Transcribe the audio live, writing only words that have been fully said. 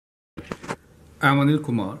I'm Anil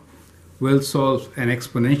Kumar. We'll solve an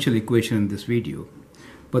exponential equation in this video,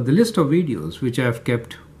 but the list of videos which I have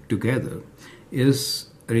kept together is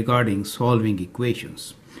regarding solving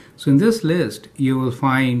equations. So in this list, you will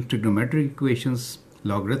find trigonometric equations,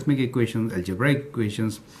 logarithmic equations, algebraic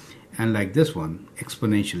equations, and like this one,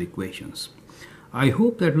 exponential equations. I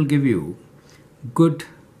hope that will give you good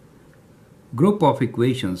group of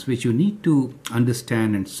equations which you need to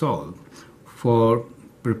understand and solve for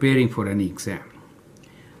preparing for any exam.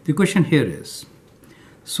 The question here is,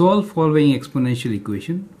 solve following exponential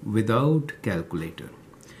equation without calculator.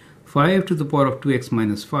 5 to the power of 2x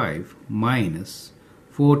minus 5 minus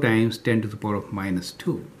 4 times 10 to the power of minus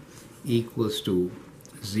 2 equals to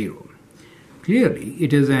 0. Clearly,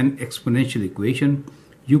 it is an exponential equation.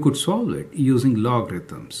 You could solve it using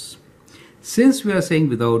logarithms. Since we are saying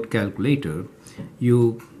without calculator,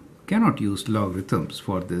 you cannot use logarithms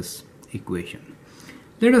for this equation.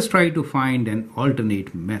 Let us try to find an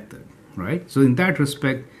alternate method, right? So in that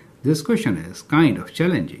respect, this question is kind of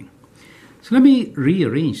challenging. So let me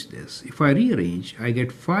rearrange this. If I rearrange, I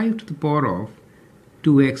get 5 to the power of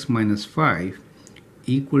 2x minus 5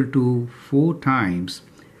 equal to 4 times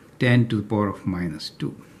 10 to the power of minus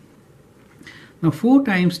 2. Now 4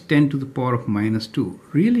 times 10 to the power of minus 2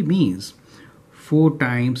 really means 4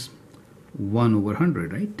 times 1 over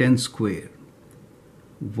 100, right? 10 square,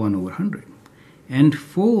 1 over 100. And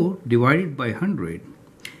 4 divided by 100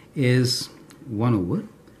 is 1 over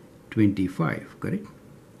 25, correct?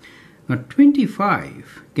 Now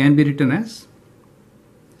 25 can be written as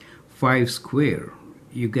 5 square.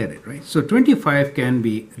 You get it, right? So 25 can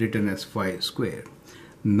be written as 5 square.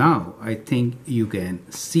 Now I think you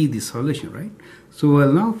can see the solution, right? So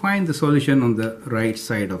we'll now find the solution on the right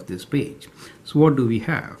side of this page. So what do we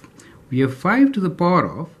have? We have 5 to the power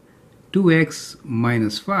of 2x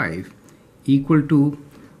minus 5 equal to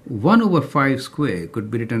 1 over 5 square could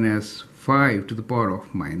be written as 5 to the power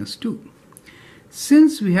of minus 2.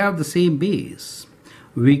 Since we have the same base,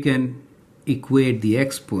 we can equate the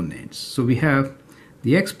exponents. So we have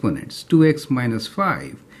the exponents 2x minus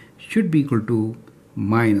 5 should be equal to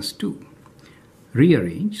minus 2.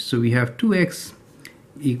 Rearrange. So we have 2x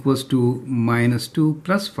equals to minus 2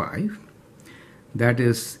 plus 5. That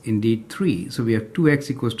is indeed 3. So we have 2x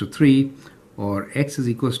equals to 3, or x is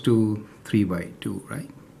equals to 3 by 2, right?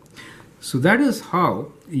 So that is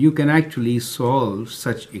how you can actually solve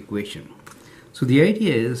such equation. So the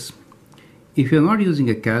idea is, if you're not using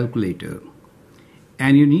a calculator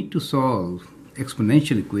and you need to solve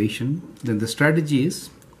exponential equation, then the strategy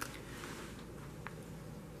is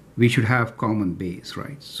we should have common base,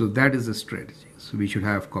 right? So that is the strategy. So we should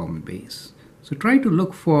have common base. So try to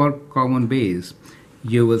look for common base.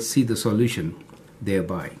 You will see the solution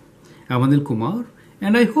thereby. I'm Anil Kumar,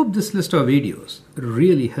 and I hope this list of videos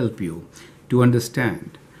really help you to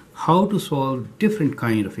understand how to solve different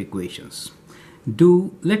kind of equations.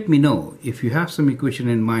 Do let me know if you have some equation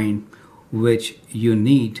in mind which you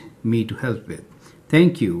need me to help with.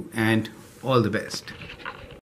 Thank you and all the best.